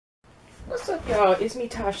What's up, y'all? It's me,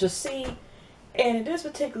 Tasha C. And in this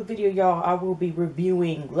particular video, y'all, I will be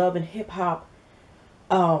reviewing Love and Hip Hop.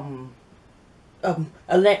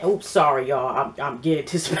 Sorry, y'all. I'm getting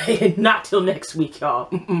anticipated. Not till next week, y'all.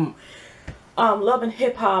 Love and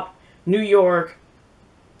Hip Hop, New York,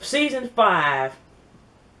 Season 5,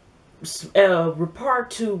 Part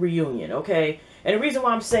 2 reunion, okay? And the reason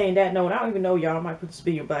why I'm saying that, no, and I don't even know, y'all, I might put this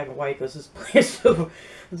video in black and white because it's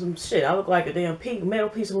some shit. I look like a damn metal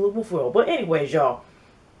piece of aluminum foil. But anyways, y'all,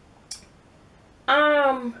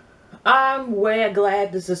 I'm way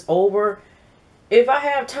glad this is over. If I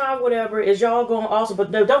have time, whatever, is y'all going also, but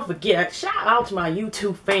no, don't forget, shout out to my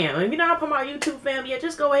YouTube fam. If you're not from my YouTube fam yet,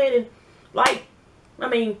 just go ahead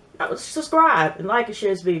and subscribe and like and share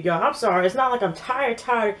this video, y'all. I'm sorry, it's not like I'm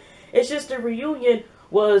tired. It's just the reunion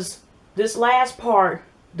was this last part,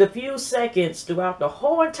 the few seconds throughout the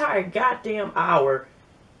whole entire goddamn hour.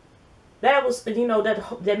 That was, you know,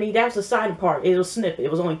 that was the exciting part. It was a snippet.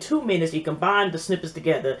 It was only 2 minutes. You combined the snippets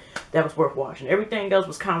together. That was worth watching. Everything else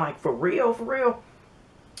was kind of like, for real.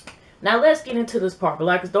 Now, let's get into this part. But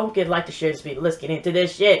like, don't get like to share this video. Let's get into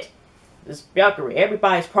this shit. This fuckery.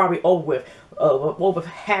 Everybody's probably over with.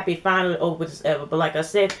 Happy finally over with this ever. But like I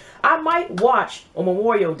said, I might watch on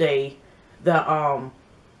Memorial Day the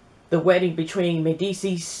wedding between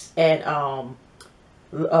Medici and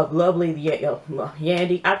lovely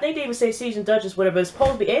Yandy. I think they even say Season Duchess, whatever. It's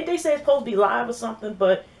supposed to be, and they say it's supposed to be live or something,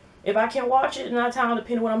 but if I can watch it in that time,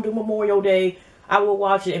 depending on what I'm doing Memorial Day, I will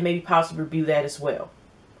watch it and maybe possibly review that as well.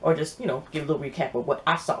 Or just, you know, give a little recap of what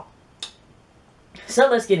I saw. So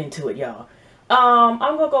let's get into it, y'all. I'm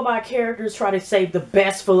gonna go by characters, try to save the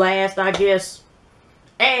best for last, I guess.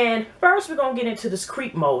 And first we're gonna get into this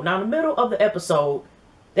creep mode. Now in the middle of the episode,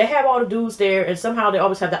 they have all the dudes there, and somehow they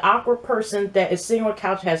always have the awkward person that is sitting on the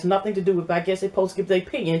couch, has nothing to do with, I guess they're supposed to give their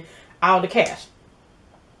opinion out of the cast.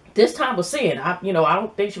 This time with Sin, I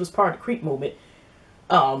don't think she was part of the creep movement.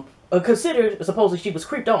 Considered, supposedly she was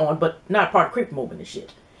creeped on, but not part of the creep movement and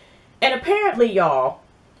shit. And apparently, y'all,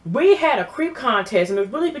 we had a creep contest, and it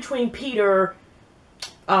was really between Peter,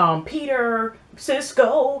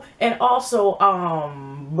 Cisco, and also,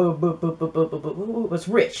 was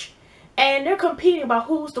Rich. And they're competing about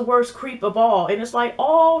who's the worst creep of all. And it's like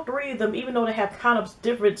all three of them, even though they have kind of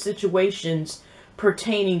different situations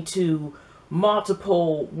pertaining to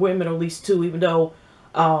multiple women, or at least two, even though,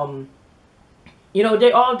 you know,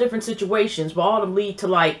 they're all different situations, but all of them lead to,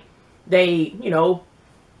 like, they, you know,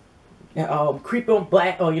 creep on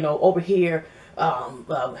black, or, you know, over here,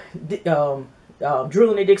 drilling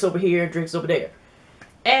their dicks over here, drinks over there.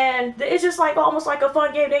 And it's just like almost like a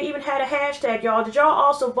fun game. They even had a hashtag, y'all. Did y'all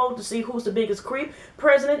also vote to see who's the biggest creep?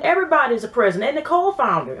 President. Everybody's a president. And the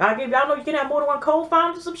co-founder. I know you can have more than one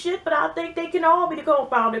co-founder or some shit, but I think they can all be the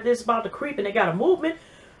co-founder if it's about the creep and they got a movement.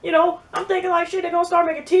 You know, I'm thinking like shit, they're gonna start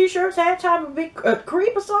making t-shirts, halftime and big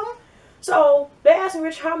creep or something. So they asking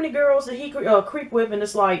Rich how many girls did he creep with, and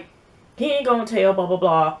it's like he ain't gonna tell, blah blah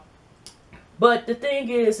blah. But the thing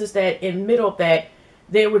is that in the middle of that,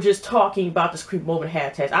 they were just talking about this creep moment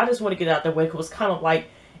hashtag. I just want to get out that way because it was kind of like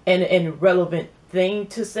an irrelevant thing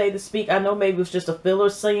to say, to speak. I know maybe it was just a filler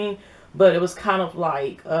scene, but it was kind of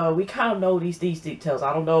like, we kind of know these details.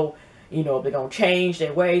 I don't know, you know, if they're going to change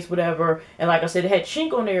their ways, whatever. And like I said, it had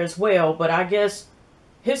Chink on there as well, but I guess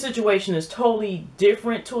his situation is totally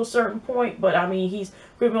different to a certain point. But I mean, he's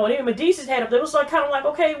creeping on him. Medici's head up there. It was like kind of like,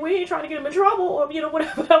 okay, we ain't trying to get him in trouble, or, you know,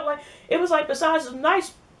 whatever. Like, it was like, besides his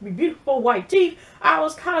nice, beautiful white teeth, I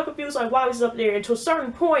was kind of confused, like, why he's up there. And to a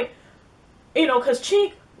certain point, you know, because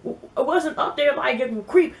Chink wasn't up there like, I'm a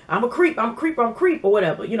creep, I'm a creep, or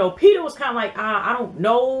whatever. You know, Peter was kind of like, I don't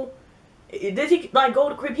know. Did he like go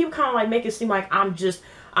to creep? He would kind of like make it seem like I'm just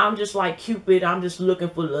like Cupid. I'm just looking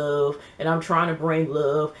for love, and I'm trying to bring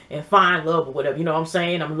love and find love or whatever. You know what I'm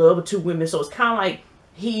saying? I'm in love with two women, so it's kind of like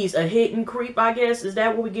he's a hidden creep, I guess. Is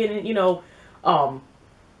that what we're getting? You know,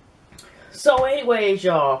 So anyways,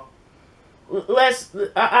 y'all,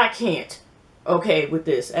 I can't, okay, with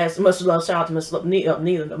this. As much love, shout out to Miss Love,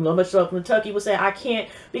 much love from Kentucky would say, I can't,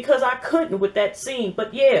 because I couldn't with that scene.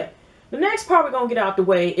 But yeah, the next part we're going to get out the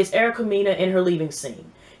way is Erica Mena and her leaving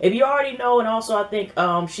scene. If you already know, and also I think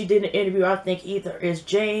she did an interview, I think either is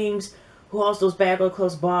James, who also does Bad Girl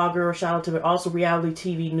Club's Blogger, shout out to her, also Reality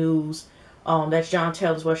TV News. That's John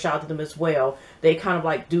Taylor as well, shout out to them as well. They kind of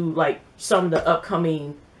like do like some of the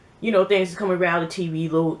upcoming, you know, things that come around the TV,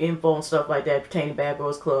 little info and stuff like that pertaining to Bad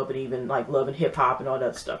Girls Club and even like Love and Hip Hop and all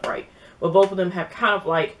that stuff, right? But both of them have kind of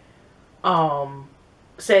like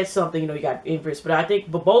said something, you know, you got inference, but I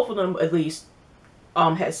think, but both of them at least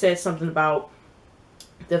has said something about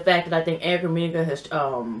the fact that I think Erica Mena has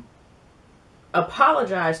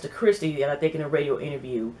apologized to Christy, and I think in a radio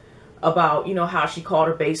interview, about, you know, how she called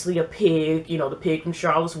her basically a pig, you know, the pig from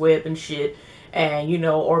Charlotte's Web and shit, and, you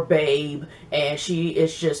know, or babe, and she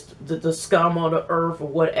is just the scum on the earth or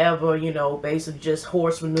whatever, you know, basically just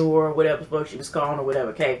horse manure or whatever the fuck she was calling or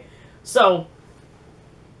whatever, okay? So,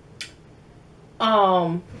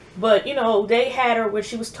 but, you know, they had her when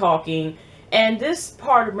she was talking, and this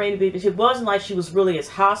part of Rainy Baby, it wasn't like she was really as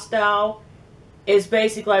hostile. It's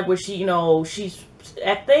basically like where she, you know,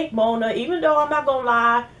 I think Mona, even though I'm not gonna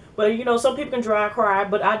lie, but, you know, some people can dry cry,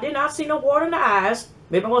 but I did not see no water in the eyes.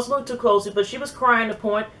 Maybe I must look too closely, but she was crying to the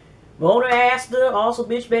point. Mona asked her, also,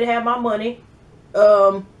 bitch, better have my money.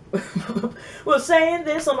 Was saying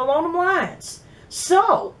this on along the lines.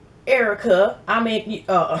 So, Erica, I mean,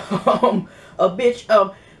 a bitch,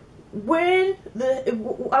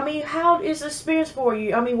 how is this experience for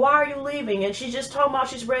you? I mean, why are you leaving? And she's just talking about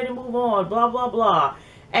she's ready to move on, blah, blah, blah.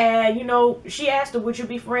 And, you know, she asked her, would you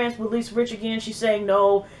be friends with Lisa Rich again? She's saying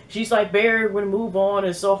no. She's like, Barry, we're going to move on.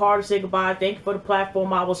 It's so hard to say goodbye. Thank you for the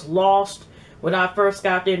platform. I was lost when I first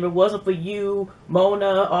got there. If it wasn't for you,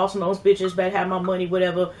 Mona, also those bitches that have my money,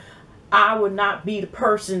 whatever, I would not be the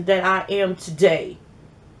person that I am today.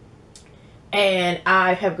 And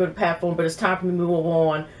I have a good platform, but it's time for me to move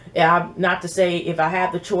on. Not to say if I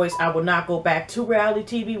have the choice, I will not go back to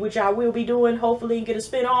reality TV, which I will be doing, hopefully, and get a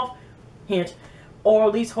spinoff, hint, or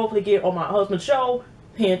at least hopefully get on my husband's show,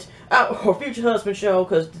 hint, or future husband show,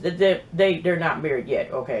 because they're not married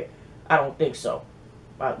yet, okay? I don't think so.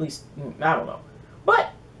 At least, I don't know.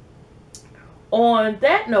 But, on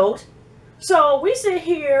that note, so we sit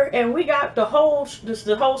here and we got the whole,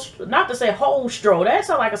 not to say whole straw, that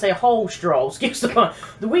sounds like I say whole straw, excuse the pun.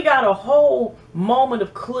 We got a whole moment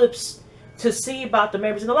of clips to see about the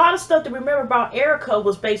members. And a lot of stuff to remember about Erica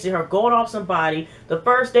was basically her going off somebody. The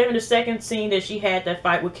first day and the second scene that she had that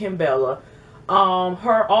fight with Kimbella.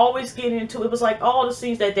 Her always getting into, it was like all the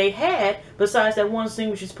scenes that they had, besides that one scene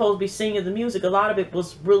where she's supposed to be singing the music, a lot of it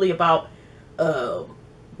was really about,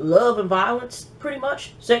 love and violence, pretty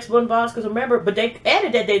much. Sex, blood, and violence, because remember, but they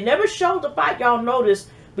added that they never showed the fight, y'all noticed,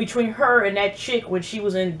 between her and that chick when she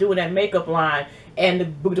was in doing that makeup line, and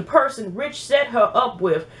the person Rich set her up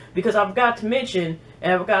with, because I forgot to mention,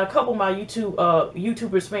 and I've got a couple of my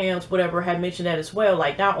YouTubers fans, whatever, had mentioned that as well,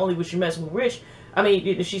 like, not only was she messing with Rich, I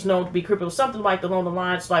mean, she's known to be creepy, or something like along the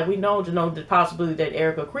lines, like, we know the possibility that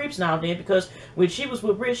Erica creeps now and then, because when she was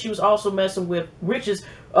with Rich, she was also messing with Rich's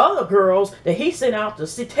other girls that he sent out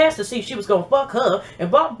to test to see if she was gonna fuck her,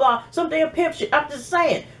 and blah, blah, some damn pimp shit, I'm just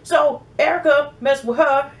saying. So, Erica messed with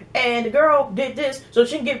her, and the girl did this so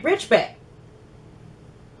she can get Rich back.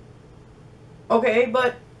 Okay,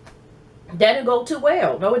 but that didn't go too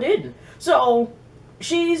well. No, it didn't. So,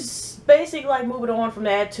 she's basically like moving on from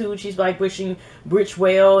that too. She's like wishing Rich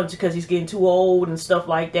well, and because he's getting too old and stuff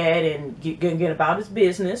like that, and get about his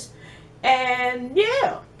business. And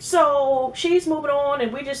yeah, so she's moving on,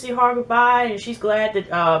 and we just see her goodbye, and she's glad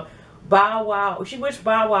that Bow Wow, she wished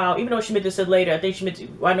Bow Wow, even though she meant to say later, I think she meant to,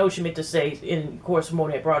 I know she meant to say, in of course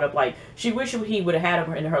Mona had brought up, like, she wished he would have had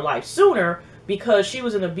her in her life sooner, because she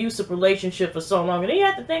was in an abusive relationship for so long. And then you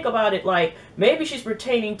have to think about it, like, maybe she's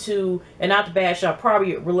pertaining to, and not to bash out,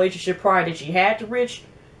 probably a relationship prior that she had to Rich,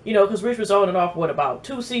 you know, because Rich was on and off, what, about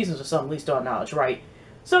 2 seasons or something, at least to our knowledge, right?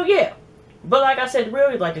 So yeah. But like I said,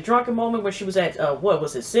 really, like the drunken moment when she was at, what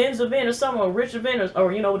was it, Sin's event or something, or Rich event,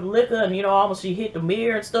 or, you know, with the liquor, and, you know, almost she hit the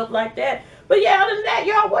mirror and stuff like that. But yeah, other than that,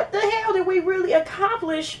 y'all, what the hell did we really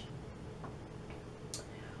accomplish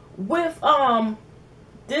with,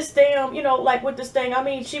 this damn, you know, like with this thing? I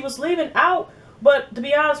mean, she was leaving out, but to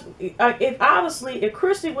be honest, if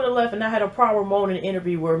Christy would have left and I had a problem Mona in the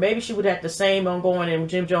interview where maybe she would have the same ongoing and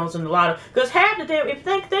Jim Jones and a lot of, because half the damn, if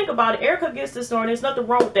you think about it, Erica gets this story, there's nothing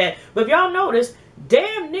wrong with that. But if y'all notice,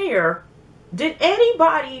 damn near, did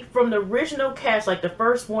anybody from the original cast, like the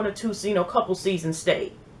first 1 or 2, you know, couple seasons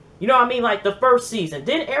stay? You know what I mean? Like the first season.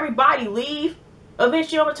 Didn't everybody leave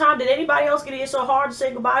eventually over time? Did anybody else get it so hard to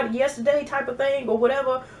say goodbye to yesterday type of thing or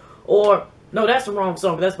whatever? Or, no, that's the wrong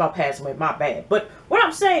song. That's about passing away. My bad. But what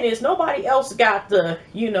I'm saying is nobody else got the,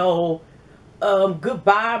 you know,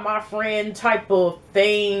 goodbye, my friend type of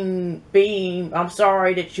thing, being, I'm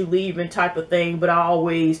sorry that you leaving type of thing, but I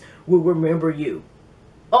always will remember you.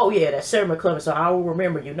 Oh, yeah, that's Sarah McClellan, so I will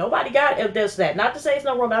remember you. Nobody got it, does that. Not to say it's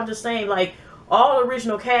no wrong, but I'm just saying, like, all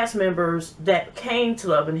original cast members that came to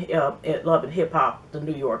Love and Hip Hop, the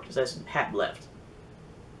New Yorkers, have left.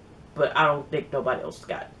 But I don't think nobody else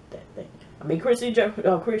got that thing. I mean, Christy and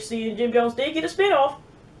Jim Jones did get a spinoff,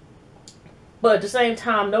 but at the same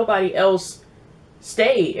time, nobody else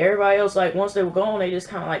stayed. Everybody else, like, once they were gone, they just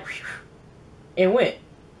kind of like, and went.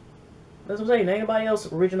 That's what I'm saying. Anybody else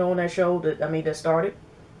original on that show that started.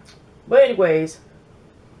 But anyways,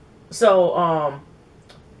 so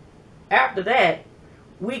after that,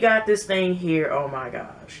 we got this thing here. Oh my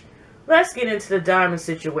gosh. Let's get into the Diamond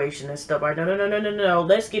situation and stuff. No.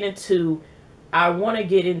 Let's get into, I want to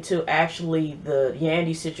get into actually the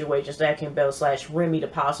Yandy situation, Zach Kimbella / Remy, the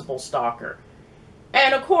possible stalker.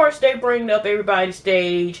 And of course, they bring up everybody's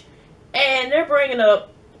stage. And they're bringing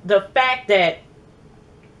up the fact that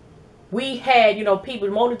we had, people,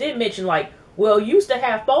 Mona did mention, like, well, you used to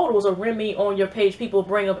have photos of Remy on your page. People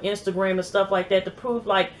bring up Instagram and stuff like that to prove,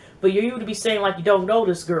 like, for you to be saying, like, you don't know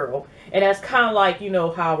this girl. And that's kind of like,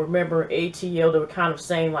 how, remember, ATL, they were kind of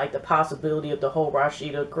saying, like, the possibility of the whole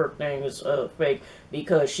Rashida Kirk thing is fake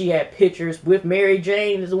because she had pictures with Mary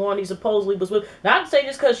Jane, is the one he supposedly was with. Not to say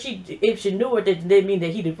just because if she knew her, that didn't mean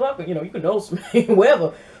that he did fuck her. You can know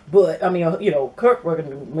whoever. But, I mean, Kirk working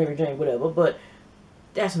with Mary Jane, whatever. But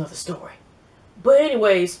that's another story. But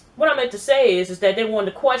anyways, what I meant to say is that they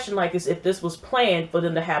wanted to question, like, if this was planned for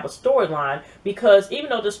them to have a storyline, because even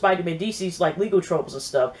though despite them in DC's, like, legal tropes and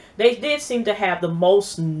stuff, they did seem to have the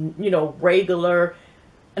most, regular,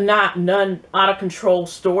 none out of control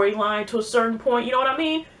storyline to a certain point, you know what I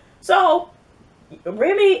mean? So,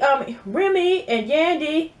 Remy and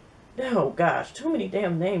Yandy, oh gosh, too many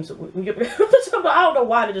damn names. I don't know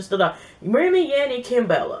why they just stood out. Remy, Yandy,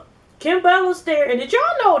 Kimbella. Kimbella's there, and did y'all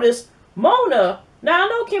notice Mona? Now I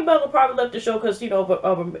know Kimbella probably left the show because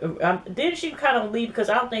didn't she kind of leave because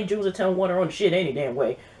I don't think Jules Attell wanted her on the shit any damn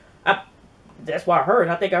way. That's what I heard.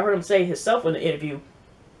 I think I heard him say himself in the interview.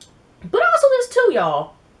 But also this too,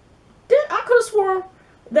 y'all. I could have sworn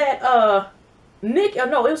that Nick.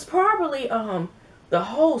 No, it was probably the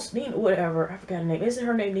host Nina, whatever. I forgot her name. Isn't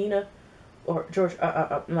her name Nina or George?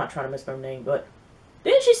 I'm not trying to miss her name, but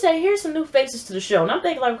didn't she say here's some new faces to the show? And I'm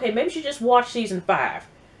thinking like, okay, maybe she just watched season 5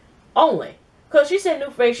 only. Because she said new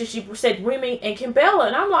faces, she said Remy and Kimbella.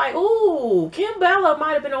 And I'm like, ooh, Kimbella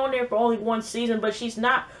might have been on there for only 1 season, but she's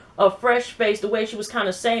not a fresh face the way she was kind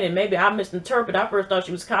of saying it. Maybe I misinterpreted. I first thought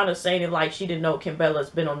she was kind of saying it like she didn't know Kimbella's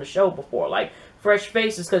been on the show before. Like, fresh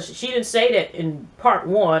faces, because she didn't say that in part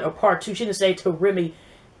 1 or part 2. She didn't say it to Remy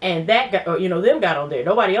and that guy, or, them got on there.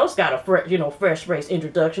 Nobody else got a fresh face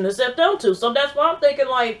introduction except them two. So that's why I'm thinking,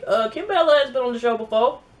 like, Kimbella has been on the show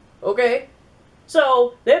before. Okay?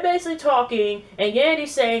 So, they're basically talking, and Yandy's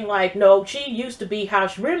saying, like, no, she used to be how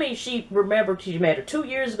Remy, she remembered she met her 2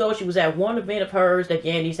 years ago. She was at one event of hers that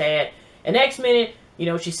Yandy's had. And next minute,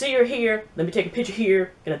 she see her here. Let me take a picture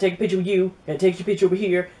here. Can I take a picture with you? Can I take your picture over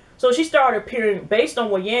here? So she started appearing based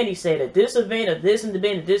on what Yandy said at this event, at this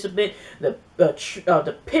event, at this event, the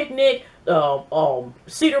picnic,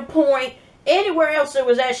 Cedar Point, anywhere else there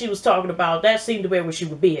was that she was talking about. That seemed to be where she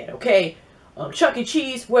would be at, okay? Chuck E.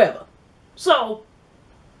 Cheese, wherever. So,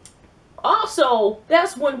 also,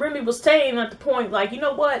 that's when Remy was saying at the point, like, you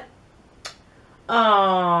know what?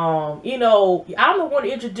 I'm the one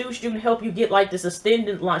to introduce you and help you get, like, this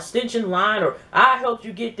extension line, or I helped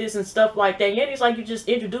you get this and stuff like that. Yandy's like, you just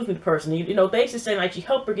introduced me to the person. Basically saying, like, she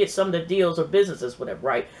helped her get some of the deals or businesses, whatever,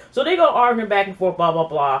 right? So they go arguing back and forth, blah, blah,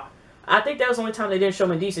 blah. I think that was the only time they didn't show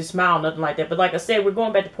Medici smile, nothing like that. But like I said, we're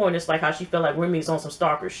going back to the point, it's like how she felt like Remy's on some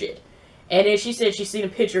stalker shit. And then she said she seen a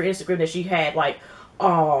picture on Instagram that she had, like,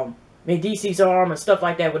 Medici's arm and stuff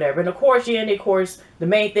like that, whatever. And of course, Yandy, of course, the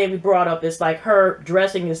main thing we brought up is like her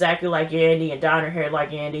dressing exactly like Yandy and dyeing her hair like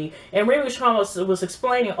Yandy. And Remy was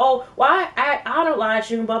explaining, oh, well, I idolize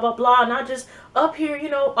you and blah, blah, blah. And I just up here,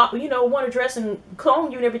 want to dress and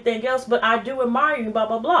clone you and everything else, but I do admire you and blah,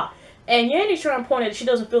 blah, blah. And Yandy's trying to point out she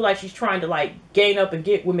doesn't feel like she's trying to, like, gain up and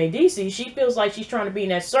get with Medici. She feels like she's trying to be in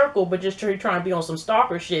that circle, but just trying to be on some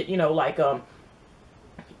stalker shit, like, I'm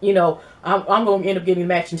going to end up getting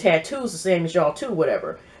matching tattoos the same as y'all too,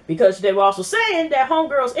 whatever. Because they were also saying that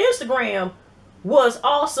Homegirl's Instagram was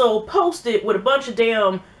also posted with a bunch of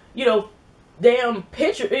damn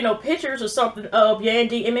pictures or something of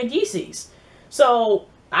Yandy and Medici's. So,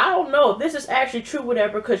 I don't know if this is actually true,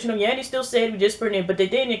 whatever, because, Yandy still said we just put it in, but then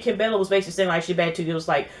Kimbella was basically saying, like, she bad too. It was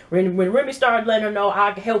like, when Remy started letting her know,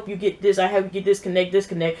 I can help you get this, I help you get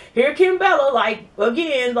disconnect. Here Kimbella, like,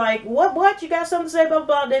 again, like, what? You got something to say, blah,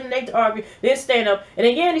 blah, blah. Then they argue, then stand up, and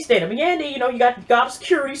then Yandy stand up. And Yandy, you got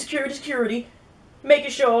security,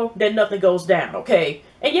 making sure that nothing goes down, okay?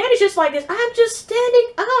 And Yandy's just like this, I'm just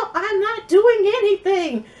standing up, I'm not doing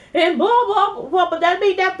anything. And blah, blah, blah, but that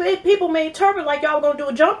mean that people may interpret like y'all gonna do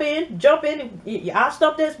a jump in, and I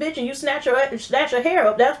stump this bitch and you snatch her hair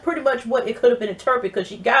up. That's pretty much what it could have been interpreted, because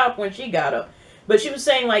she got up when she got up. But she was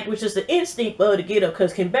saying, like, which is the instinct for her to get up,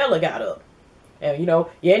 because Kimbella got up. And,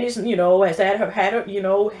 Yandy's, has had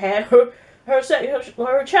her her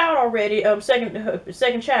child already,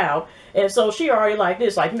 second child, and so she already like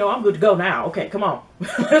this, like, I'm good to go now. Okay, come on.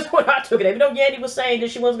 That's what I took it. Even though Yandy was saying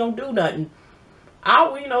that she wasn't gonna do nothing,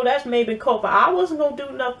 that's maybe Kofa. I wasn't gonna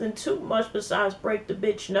do nothing too much besides break the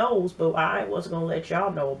bitch nose, but I wasn't gonna let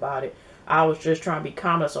y'all know about it. I was just trying to be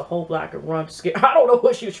calm as a whole block of run to scare. I don't know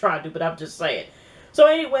what she was trying to do, but I'm just saying. So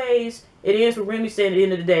anyways, it ends with Remy saying at the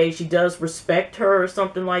end of the day, she does respect her or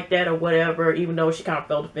something like that or whatever, even though she kind of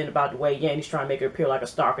felt offended about the way Yandy's trying to make her appear like a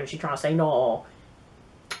stalker, and she's trying to say no.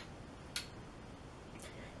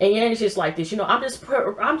 And Yandy's just like this, I'm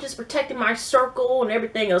just protecting my circle and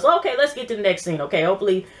everything else. Okay, let's get to the next scene, okay?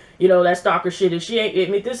 Hopefully, that stalker shit, if she ain't, I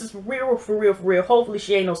mean, this is for real. Hopefully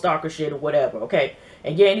she ain't no stalker shit or whatever, okay?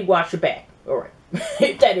 And Yandy, watch your back. All right.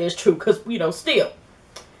 If that is true, because, still.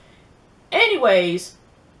 Anyways,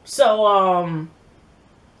 so,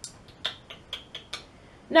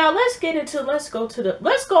 now let's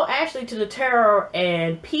go actually to the Tara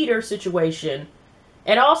and Peter situation.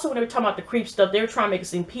 And also when they were talking about the creep stuff, they were trying to make it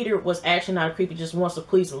seem Peter was actually not a creep. He just wants to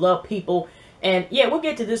please and love people. And yeah, we'll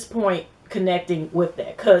get to this point connecting with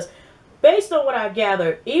that. Because based on what I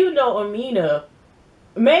gathered, even though Amina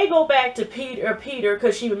may go back to Peter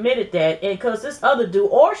because she admitted that, and because this other dude,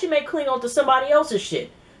 or she may cling on to somebody else's shit.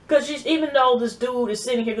 Because even though this dude is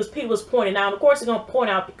sitting here, because Peter was pointing out, of course he's going to point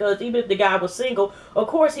out, because even if the guy was single, of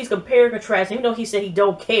course he's comparing and contrasting, even though he said he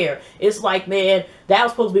don't care. It's like, man, that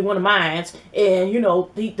was supposed to be one of mine, and,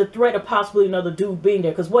 the threat of possibly another dude being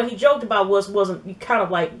there. Because what he joked about wasn't kind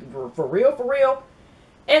of like, for real.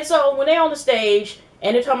 And so, when they're on the stage,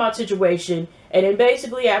 and they're talking about situation, and then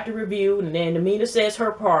basically after review, and then Amina says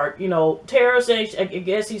her part, Tara says, I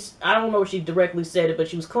guess I don't know if she directly said it, but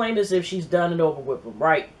she was claiming as if she's done it over with him,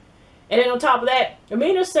 right? And then on top of that,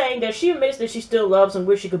 Amina's saying that she admits that she still loves and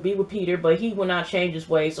wish she could be with Peter, but he will not change his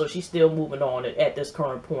ways, so she's still moving on at this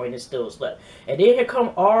current point and still is left. And then here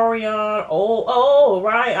come Ariane.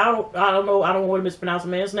 Right? I don't know. I don't want to mispronounce the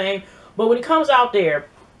man's name, but when he comes out there,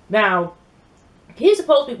 now he's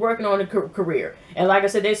supposed to be working on a career, and like I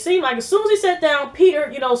said, they seem like as soon as he sat down,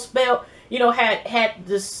 Peter, had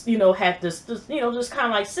this just kind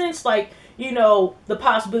of like sense like. The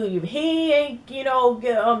possibility of he ain't,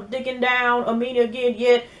 digging down Amina again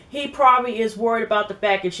yet. He probably is worried about the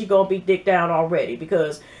fact that she gonna be dicked down already.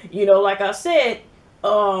 Because, like I said,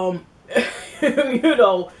 you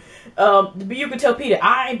can tell Peter,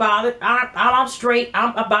 I ain't bothered. I'm straight.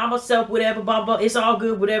 I'm by myself, whatever, blah, blah. It's all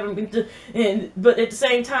good, whatever. But at the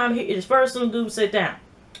same time, his first little dude sit down.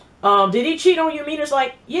 Did he cheat on you? Amina's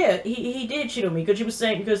like, yeah, he did cheat on me. Because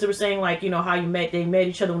they were saying like, how they met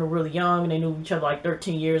each other when they were really young, and they knew each other like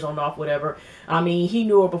 13 years on and off, whatever. I mean, he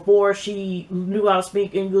knew her before she knew how to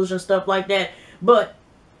speak English and stuff like that. But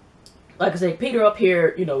like I said, Peter up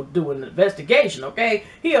here, doing an investigation, okay?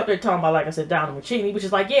 He up there talking about, like I said, Donald Mancini, which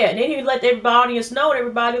is like, yeah. And then he let everybody know,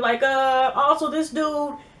 everybody, like, also this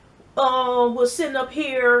dude, was sitting up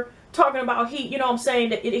here talking about that he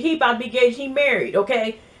about to be engaged, he married,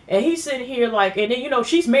 okay? And he's sitting here like, and then,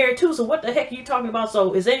 she's married too, so what the heck are you talking about?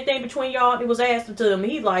 So, is anything between y'all? It was asked to him.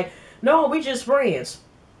 He's like, no, we just friends.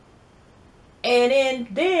 And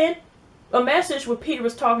then a message what Peter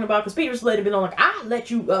was talking about, because Peter was letting me know, like, I'll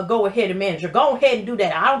let you go ahead and manage her. Go ahead and do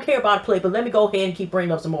that. I don't care about the play, but let me go ahead and keep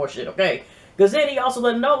bringing up some more shit, okay? Because then he also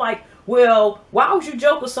let him know, like, well, why would you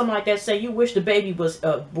joke with something like that, say you wish the baby was,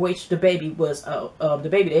 the baby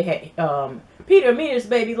they had, Peter Amina's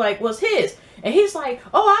baby, like, was his. And he's like,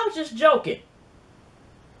 oh, I was just joking.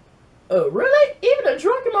 Really? Even a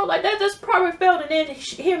drunken mode like that, that's probably felt. And then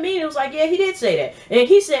Amina was like, yeah, he did say that. And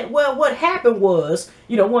he said, well, what happened was,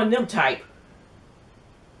 one of them type.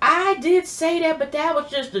 I did say that, but that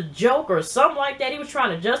was just a joke or something like that. He was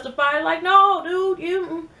trying to justify it. Like, no,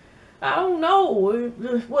 dude, I don't know.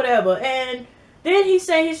 Whatever. And then he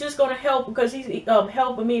said he's just going to help because he's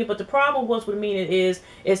help Amina. But the problem was with Amina is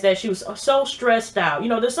that she was so stressed out.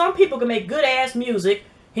 There's some people can make good ass music.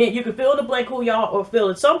 You can fill in the blank who y'all are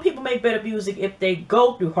feeling. Some people make better music if they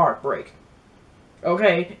go through heartbreak.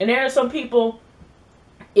 Okay? And there are some people,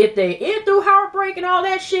 if they in through heartbreak and all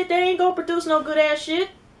that shit, they ain't going to produce no good ass shit.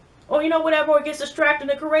 Or, whatever, or it gets distracted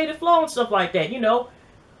in the creative flow and stuff like that,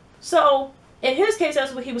 So, in his case,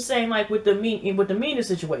 that's what he was saying, like, with the Mina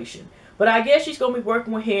situation. But I guess she's going to be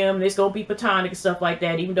working with him, and it's going to be platonic and stuff like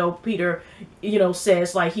that, even though Peter,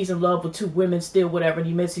 says, like, he's in love with two women still, whatever, and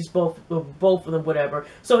he misses both of them, whatever.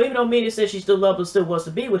 So even though Mina says she still loves him, still wants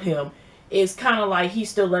to be with him, it's kind of like he's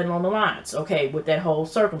still letting on the lines, okay, with that whole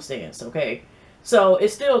circumstance, okay? So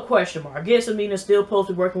it's still a question mark. I guess Amina's still supposed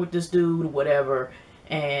to be working with this dude or whatever,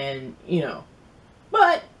 and,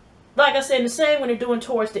 but like I said, the same when they're doing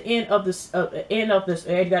towards the end of this,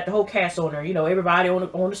 and you got the whole cast on there. You know, everybody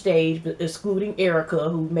on the stage, excluding Erica,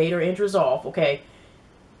 who made her entrance off. Okay.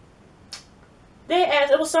 They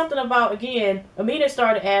asked, it was something about, again, Amina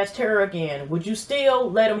started to ask Tara again, would you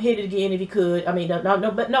still let him hit it again if he could? I mean,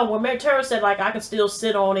 no, when Tara said, like, I can still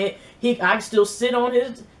sit on it, I can still sit on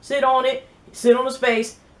his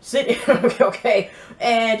face, okay,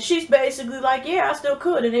 and she's basically like, yeah, I still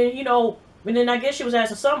could, and then, you know, and then I guess she was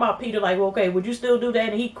asking something about Peter, like, well, okay, would you still do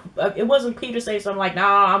that? And it wasn't Peter saying something like,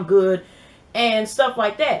 nah, I'm good, and stuff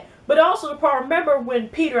like that. But also the part, remember when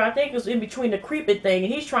Peter, I think, was in between the creeping thing,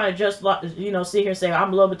 and he's trying to just, you know, sit here and say, I'm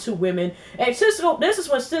in love with two women. And Cisco, this is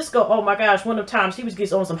when Cisco, oh my gosh, one of the times he was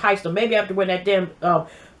getting on some heist, or maybe after wearing that damn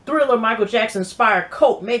Thriller Michael Jackson inspired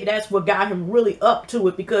coat, maybe that's what got him really up to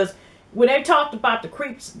it, because when they talked about the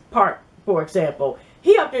creeps part, for example,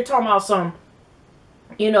 he up there talking about some,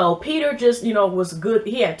 you know, Peter just, you know, was good.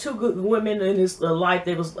 He had two good women in his life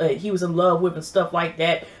that was he was in love with and stuff like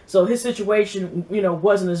that. So his situation, you know,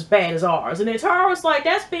 wasn't as bad as ours. And then Tara was like,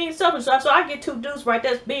 that's being selfish. So I get two dudes, right?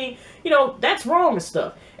 That's being, you know, that's wrong and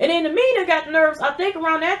stuff. And then Amina got nervous, I think,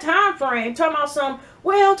 around that time frame, talking about some,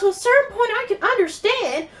 well, to a certain point, I can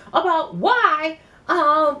understand about why,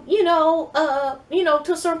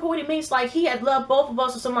 to a certain point, it means like he had loved both of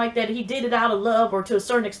us or something like that. He did it out of love, or to a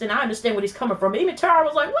certain extent, I understand where he's coming from. Even Tara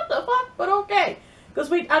was like, what the fuck? But okay.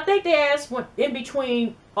 Because I think they asked when, in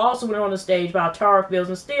between, also when on the stage, about how Tara feels,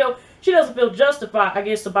 and still, she doesn't feel justified, I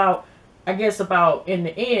guess about in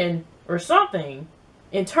the end, or something,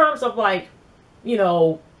 in terms of like, you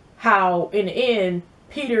know, how in the end,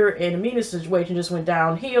 Peter and Amina's situation just went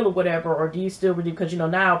downhill or whatever, or do you still believe, because, you know,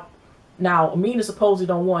 now Amina supposedly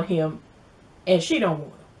don't want him, and she don't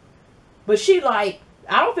want him. But she like,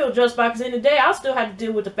 I don't feel justified, because in the day, I still have to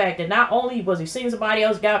deal with the fact that not only was he seeing somebody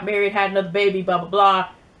else, got married, had another baby, blah, blah, blah,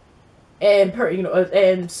 and,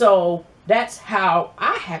 and so that's how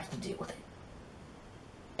I have to deal with it.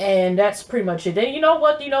 And that's pretty much it. Then you know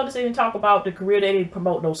what? You know, this didn't talk about the career. They didn't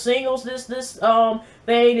promote no singles.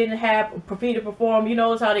 They didn't have Peter perform. You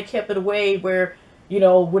notice how they kept it away where, you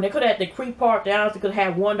know, when they could have had the Creep Part down, they could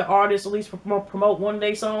have one of the artists at least promote one of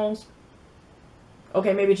their songs.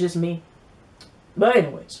 Okay, maybe it's just me. But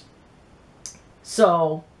anyways.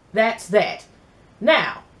 So, that's that.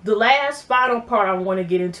 Now, the last final part I want to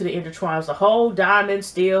get into the intertwines. The whole Diamond,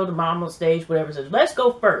 Steel, the mom on stage, whatever it is. Let's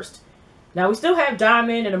go first. Now, we still have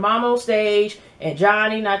Diamond and the mom on stage, and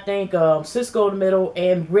Johnny, and I think Cisco in the middle,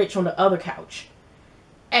 and Rich on the other couch.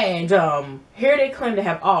 And here they claim to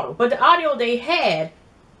have audio. But the audio they had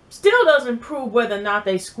still doesn't prove whether or not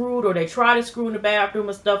they screwed or they tried to screw in the bathroom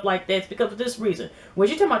and stuff like that. It's because of this reason. When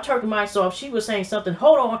she talking about Turkey Myself, she was saying something,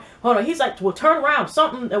 hold on. He's like, well, turn around,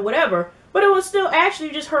 something, or whatever. But it was still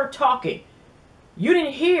actually just her talking. You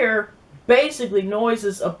didn't hear basically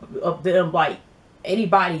noises of them, like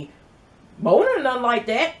anybody moaning or nothing like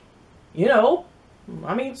that. You know,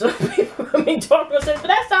 I mean, some people, talking to us, but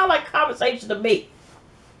that sounded like conversation to me.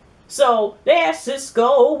 So they asked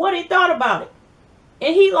Cisco what he thought about it.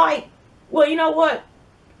 And he like, well, you know what?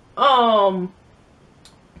 I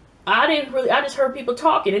just heard people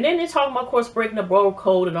talking. And then they're talking about, of course, breaking the bro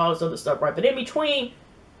code and all this other stuff, right? But in between,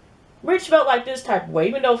 Rich felt like this type of way.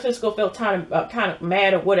 Even though Cisco felt kind of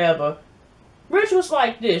mad or whatever, Rich was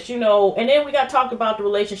like this, you know. And then we got talked about the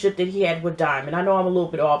relationship that he had with Diamond. I know I'm a little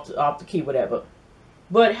bit off the key, whatever.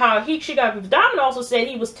 But how she got, Diamond also said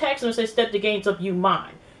he was texting her, said, step the games up, you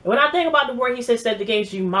mine. And when I think about the word he said, step the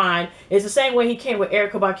games, you mine, it's the same way he came with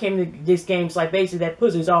Erica, but came to these games, like basically that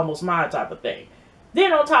pussy's almost mine type of thing.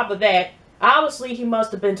 Then on top of that, obviously he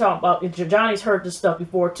must have been talking about, Johnny's heard this stuff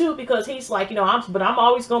before too, because he's like, you know, I'm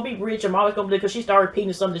always going to be rich, I'm always going to be, because she started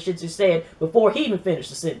repeating some of the shit she said before he even finished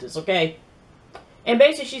the sentence, okay? And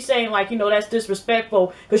basically she's saying, like, you know, that's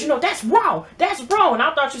disrespectful, because, you know, that's wrong, and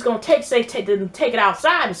I thought she was going to take it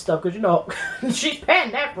outside and stuff, because, you know, she's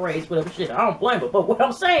patting that phrase, whatever shit, I don't blame her, but what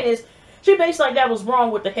I'm saying is, she basically like that was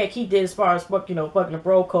wrong what the heck he did as far as, you know, fucking the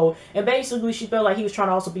bro code, and basically she felt like he was trying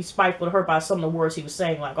to also be spiteful to her by some of the words he was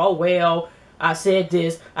saying, like, oh, well, I said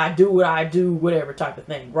this, I do what I do, whatever type of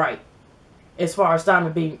thing, right? As far as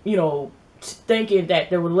Diamond being, you know, thinking that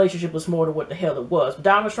their relationship was more than what the hell it was. But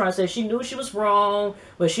Diamond was trying to say she knew she was wrong,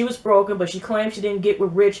 but she was broken, but she claimed she didn't get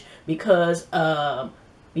with Rich because of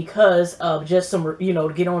just some, you know,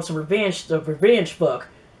 to get on some revenge fuck.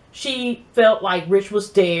 She felt like Rich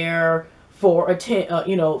was there for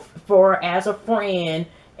for as a friend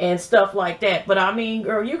and stuff like that. But I mean,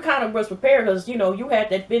 girl, you kind of was prepared because, you know, you had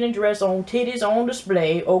that fitting dress on, titties on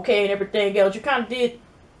display, okay, and everything else. You kind of did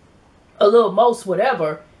a little most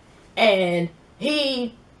whatever. And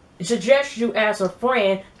he suggest you as a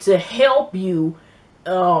friend to help you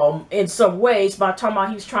in some ways by talking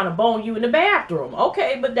about he's trying to bone you in the bathroom.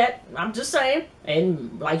 Okay, but that, I'm just saying,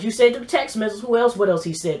 and like you said through the text message, what else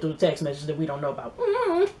he said through the text message that we don't know about?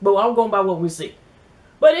 But I'm going by what we see.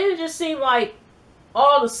 But it just seemed like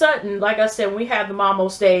all of a sudden, like I said, we had the mom on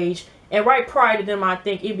stage, and right prior to them, I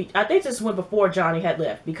think this went before Johnny had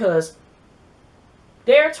left, because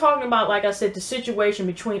they're talking about, like I said, the situation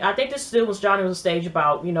between, I think this still was Johnny on stage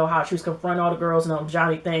about, you know, how she was confronting all the girls and the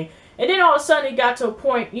Johnny thing. And then all of a sudden it got to a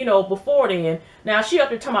point, you know, before then. Now she up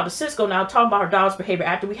there talking about the Cisco now, talking about her daughter's behavior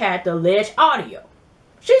after we had the alleged audio.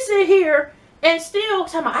 She sit here and still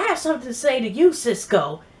talking about, I have something to say to you,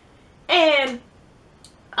 Cisco. And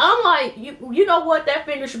I'm like, you know what? That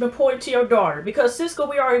finger should have been pointed to your daughter. Because Cisco,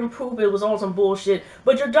 we already proved it was on some bullshit.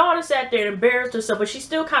 But your daughter sat there and embarrassed herself. But she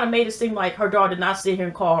still kind of made it seem like her daughter did not sit here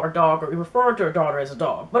and call her dog or refer to her daughter as a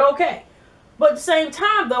dog. But okay. But at the same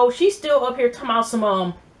time, though, she's still up here talking about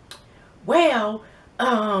some, well,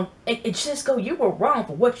 and Cisco, you were wrong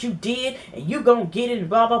for what you did, and you gonna get it, and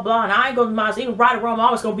blah, blah, blah, and I ain't gonna mind, even right or wrong, I'm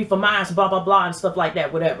always gonna be for mine, blah, blah, blah, and stuff like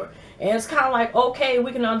that, whatever. And it's kind of like, okay,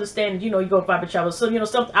 we can understand, you know, you go fight with each other. So, you know,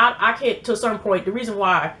 something, I can't, to a certain point, the reason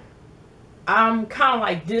why I'm kind of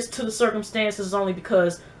like this to the circumstances is only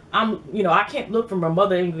because I'm, you know, I can't look from my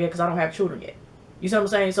mother anywhere because I don't have children yet. You see what I'm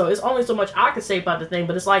saying? So it's only so much I could say about the thing,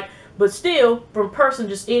 but it's like, but still, from a person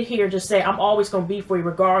just in here, just say, I'm always going to be for you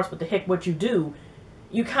regardless what the heck what you do.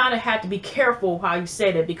 You kind of have to be careful how you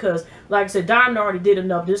say that, because, like I said, Diamond already did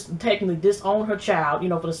enough, technically disown her child, you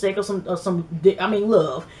know, for the sake of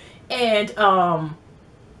love, and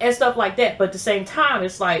stuff like that. But at the same time,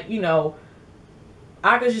 it's like, you know,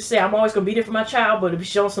 I could just say I'm always going to be there for my child, but if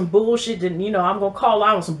she's on some bullshit, then, you know, I'm going to call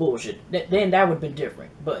out on some bullshit. Then that would have been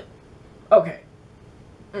different. But, okay.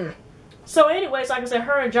 So anyways, like I said,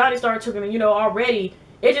 her and Johnny started talking, you know, already,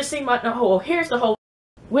 it just seemed like here's the whole,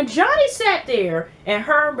 when Johnny sat there and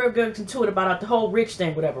her and Bert got into it about the whole rich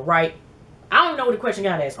thing, whatever, right? I don't know what the question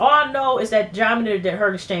got asked. All I know is that Johnny that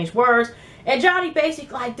her exchange words, and Johnny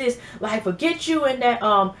basically like this, like, forget you and that,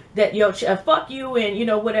 fuck you and, you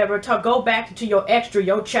know, whatever, go back to your extra,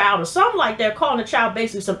 your child, or something like that, calling the child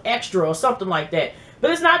basically some extra or something like that.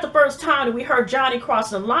 But it's not the first time that we heard Johnny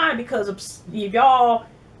crossing the line, because of y'all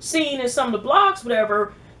seen in some of the blogs,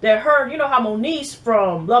 whatever, that heard, you know, how Moniece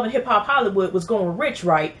from Love and Hip Hop Hollywood was going rich,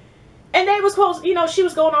 right? And they was supposed, you know, she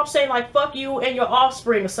was going off saying, like, fuck you and your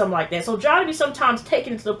offspring or something like that. So Johnny be sometimes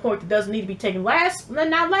taken to the point that doesn't need to be taken. Last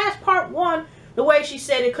part one, the way she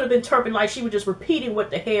said it could have been interpreted like she was just repeating what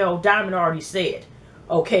the hell Diamond already said,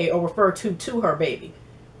 okay, or referred to her baby.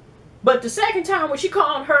 But the second time when she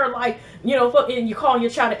calling her, like, you know, fuck, and you calling your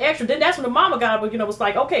child an extra, then that's when the mama got, you know, was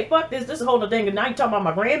like, okay, fuck this is a whole other thing, and now you talking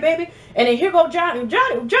about my grandbaby? And then here go Johnny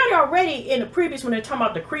already in the previous, when they're talking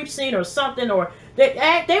about the creep scene or something, or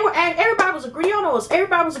everybody was agreeing on us.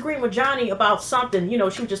 Everybody was agreeing with Johnny about something, you know,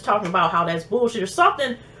 she was just talking about how that's bullshit or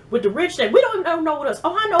something with the rich thing. We don't even know what else.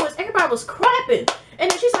 All I know is everybody was clapping. And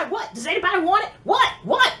then she's like, what? Does anybody want it?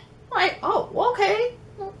 What? Like, oh, okay.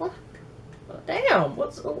 Damn,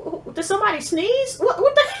 did somebody sneeze? What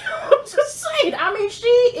the hell? I'm just saying. I mean, she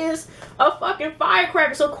is a fucking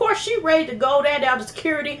firecracker. So, of course, she ready to go there down to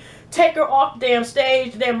security, take her off the damn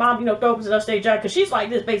stage. Then mom, you know, throw her to the stage because she's like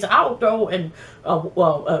this, basically, I will throw and,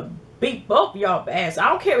 beat both of y'all ass. I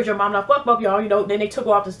don't care if your mom, not fuck both of y'all, you know. Then they took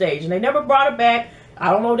her off the stage and they never brought her back.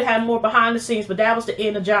 I don't know if they had more behind the scenes, but that was the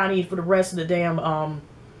end of Johnny for the rest of the damn,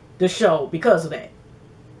 the show because of that.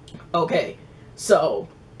 Okay, so...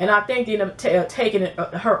 And I think they ended up taking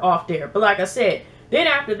her off there. But like I said, then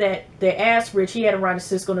after that, they asked Rich, he had to run to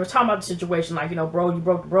Cisco, and they were talking about the situation, like, you know, bro, you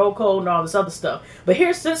broke the bro code and all this other stuff. But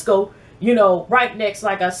here's Cisco, you know, right next,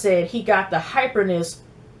 like I said, he got the hyperness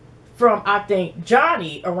from, I think,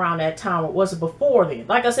 Johnny around that time, or was it before then?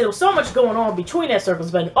 Like I said, there was so much going on between that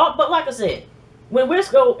circumstance. But like I said, when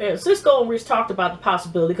Cisco and Rich talked about the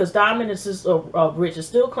possibility, because Diamond and Rich is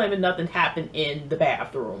still claiming nothing happened in the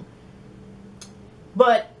bathroom.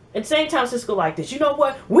 But at the same time, Cisco like this. You know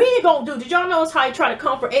what? We ain't gonna do. Did y'all notice how he tried to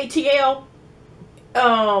come for ATL?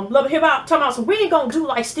 Love and Hip Hop talking about, so we ain't gonna do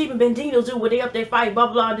like Stephen Bendino do, where they up there fighting, blah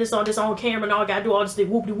blah, this on camera, and all gotta do all this thing,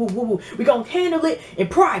 whoop de whoop whoop whoop. We gonna handle it in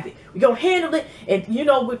private. We gonna handle it, and you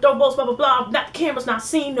know, with those blah blah blah. Not the cameras, not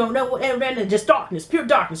seen, no whatever, and just darkness, pure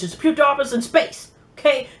darkness, just pure darkness in space.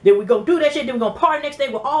 Okay, then we gonna do that shit. Then we gonna party next day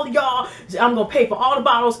with all of y'all. I'm gonna pay for all the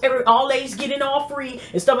bottles. All ladies get in all free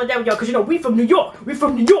and stuff like that with y'all. Cause you know we from New York. We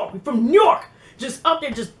from New York. We from New York. Just up there,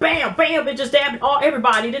 just bam, bam, and just dabbing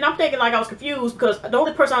everybody. Then I'm thinking like I was confused because the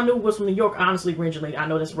only person I knew was from New York. Honestly, originally, I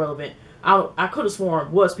know that's relevant. I could have sworn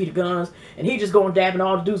it was Peter Guns, and he just going dabbing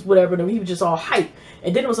all the dudes, whatever, and he was just all hype.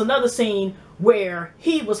 And then there was another scene where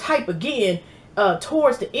he was hype again,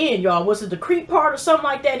 towards the end, y'all. Was it the creep part or something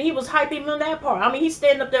like that? And he was hype even on that part. I mean, he's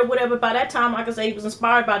standing up there, whatever. By that time, like I say, he was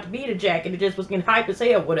inspired by the Vita jacket. It just was getting hype as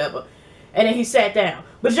hell, whatever. And then he sat down.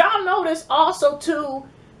 But y'all notice also, too,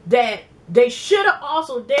 that they should have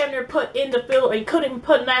also damn near put in the film, and couldn't even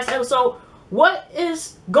put in last episode, what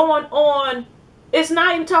is going on. It's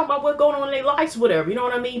not even talking about what's going on in their lives, whatever. You know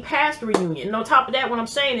what I mean? Past the reunion. And on top of that, what I'm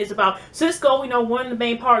saying is about Cisco. You know, one of the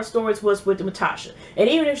main part of the stories was with Natasha. And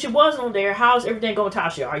even if she wasn't on there, how's everything going,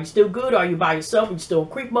 Tasha? Are you still good? Are you by yourself? Are you still in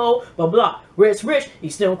creep mode? Blah, blah. Red's Rich,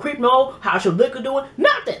 he's still in creep mode. How's your liquor doing?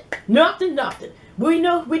 Nothing. Nothing, nothing.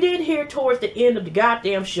 We did hear towards the end of the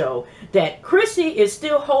goddamn show that Chrissy is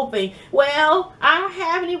still hoping, well, I don't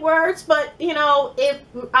have any words, but, you know, if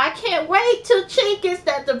I can't wait till Chick gets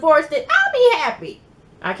that divorce, then I'll be happy.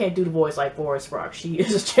 I can't do the voice like Forrest Rock. She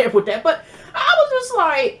is a champ with that. But I was just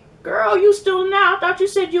like, girl, you still now? I thought you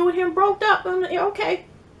said you and him broke up. And, okay.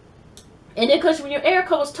 And then, because when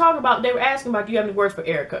Erica was talking about, they were asking about, do you have any words for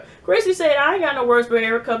Erica? Chrissy said, I ain't got no words for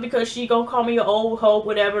Erica because she gonna call me an old hoe,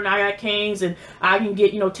 whatever, and I got Kings, and I can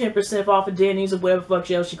get, you know, 10% off of Denny's or whatever fuck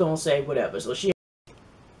else she gonna say, whatever. So she...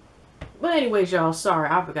 But anyways, y'all, sorry,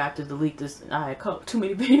 I forgot to delete this. I had too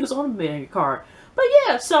many videos on the memory card. But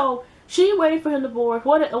yeah, so she waited for him to board.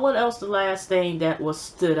 What else the last thing that was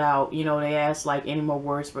stood out? You know, they asked, like, any more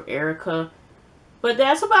words for Erica. But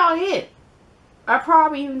that's about it. I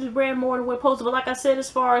probably even just ran more than what posted, but like I said, as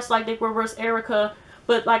far as like they were versus Erica,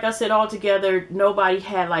 but like I said, altogether, nobody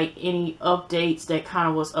had like any updates that kind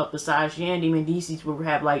of was up besides Yandy. Mendeecees would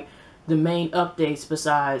have like the main updates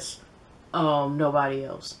besides nobody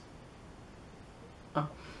else.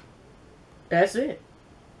 That's it.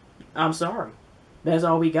 I'm sorry. That's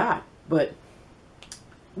all we got. But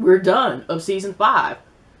we're done of season 5.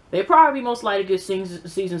 They probably most likely get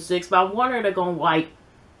season 6, but I'm wondering if they're gonna like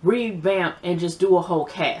revamp and just do a whole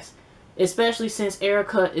cast, especially since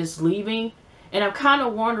Erica is leaving. And I'm kind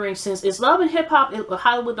of wondering, since it's Love and Hip Hop,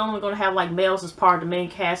 Hollywood only going to have like males as part of the main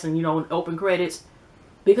cast and, you know, open credits,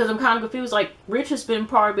 because I'm kind of confused. Like, Rich has been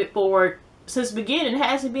part of it since the beginning,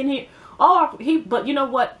 hasn't been here. But you know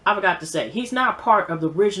what, I forgot to say, he's not part of the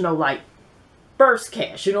original like first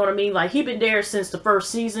cast, you know what I mean? Like, he's been there since the first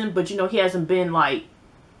season, but you know, he hasn't been like,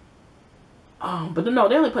 but no,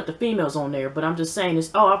 they only put the females on there. But I'm just saying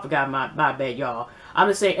this. Oh, I forgot, my bad, y'all. I'm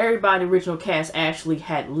just saying everybody in the original cast actually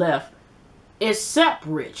had left, except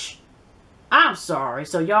Rich. I'm sorry.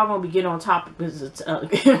 So y'all gonna be getting on top of this,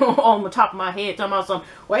 on the top of my head talking about something.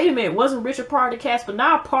 Wait a minute, wasn't Rich a part of the cast? But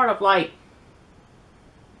now part of like,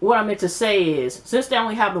 what I meant to say is, since they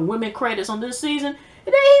only have the women credits on this season, and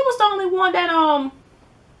then he was the only one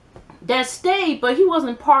that stayed, but he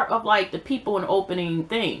wasn't part of like the people in the opening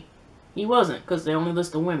thing. He wasn't, because they only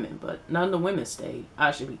list the women, but none of the women stayed.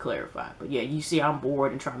 I should be clarified. But yeah, you see I'm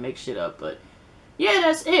bored and trying to make shit up. But yeah,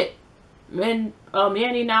 that's it. And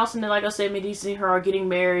Yandy announcing that, like I said, Mendeecees and her are getting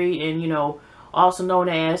married, and, you know, also known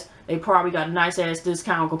as, they probably got a nice ass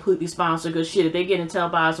discount, completely sponsored, because shit, if they get in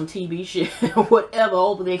televised some TV shit, whatever,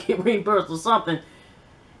 hopefully they get reimbursed or something.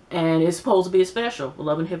 And it's supposed to be a special.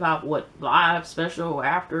 Love and Hip Hop, what, live special or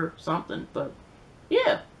after something. But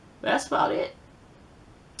yeah, that's about it.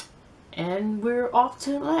 And we're off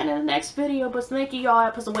to Atlanta in the next video. But thank you, y'all. I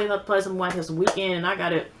put some weight up Pleasant White this weekend. And I got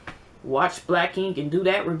to watch Black Ink and do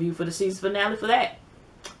that review for the season finale for that.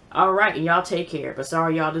 Alright, and y'all take care. But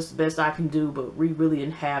sorry, y'all. This is the best I can do. But we really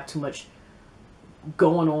didn't have too much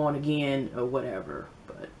going on again or whatever.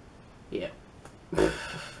 But, yeah. But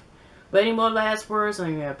any more last words? I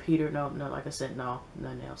mean, Peter, no, like I said, no,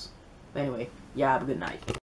 nothing else. But anyway, y'all have a good night.